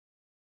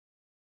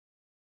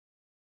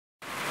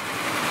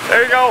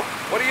There you go.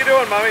 What are you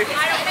doing, Mommy?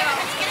 I don't know.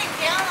 He's getting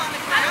down on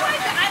the ground.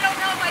 I don't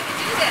know if I can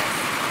do this.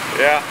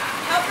 Yeah.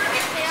 Help her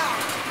get down.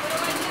 What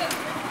do I do?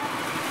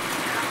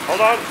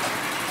 Hold on.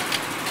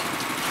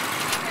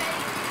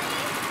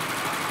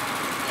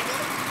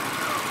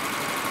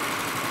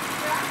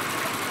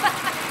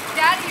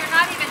 Daddy, you're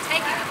not even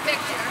taking a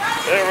picture.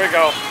 There we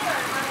go.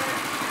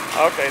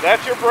 Okay,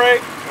 that's your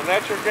brake and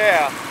that's your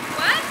gas.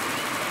 What?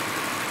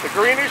 The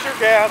green is your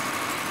gas.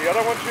 The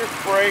other one's your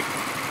brake.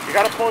 You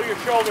got to pull your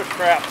shoulder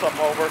straps up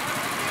over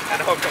and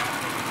hook them.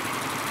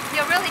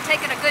 You're really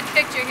taking a good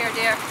picture here,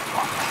 dear.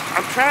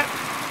 I'm trying.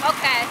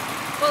 Okay.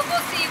 Well,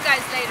 we'll see you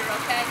guys later,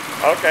 okay?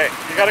 Okay,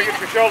 you got to get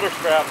your shoulder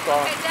straps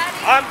on. Okay, Daddy.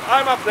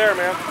 I'm up there,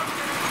 man.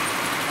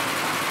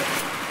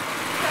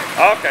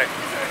 Okay.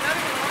 Is there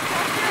another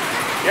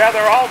one? Yeah,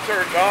 they're all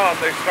turned on.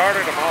 They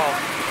started them all.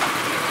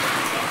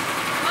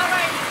 All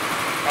right.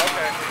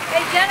 Okay.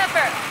 Hey,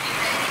 Jennifer.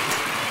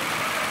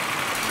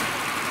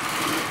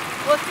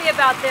 We'll see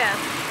about this.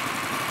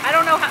 I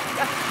don't know how.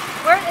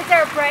 Where is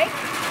there a brake?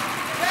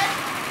 Red,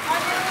 on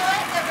your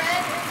hood, the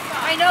red is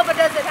fine. I know, but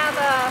does it have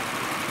a?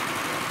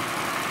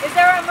 Is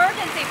there an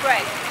emergency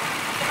brake?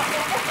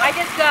 I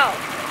just go.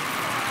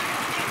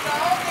 You go,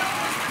 they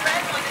push the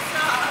red one to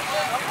stop.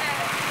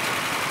 Okay.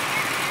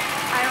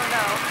 I don't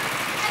know.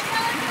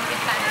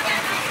 It's kind of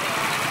interesting.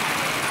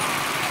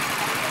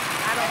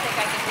 I don't think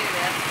I can do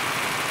this.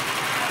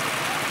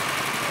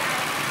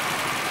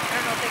 I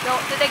don't know if they go.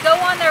 Did they go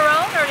on their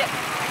own or? I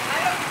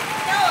don't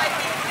know. I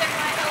think they're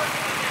my house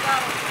to go.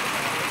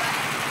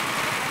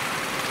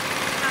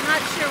 I'm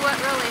not sure what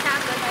really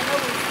happened. I know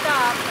we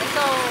stopped. I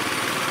saw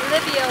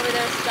Olivia over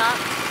there stop.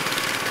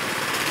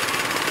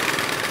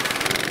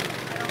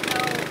 I don't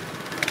know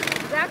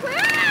exactly.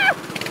 Ah!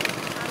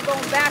 I'm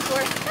going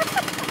backwards.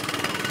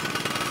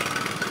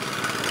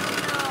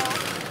 No.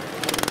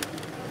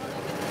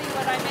 You can see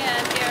what I'm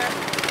in here.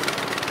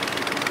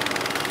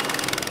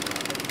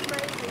 It's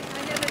crazy.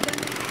 I never done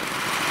it.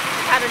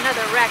 Had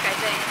another wreck, I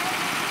think.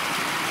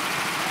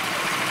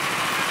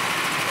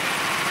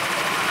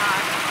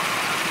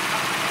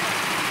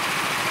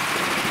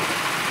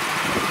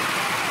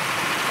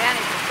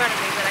 Janice in front of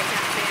me, but I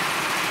can't see him.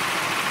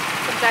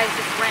 Some guys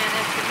just ran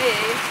into me,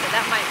 so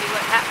that might be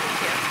what happened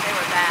here. They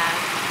were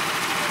bad.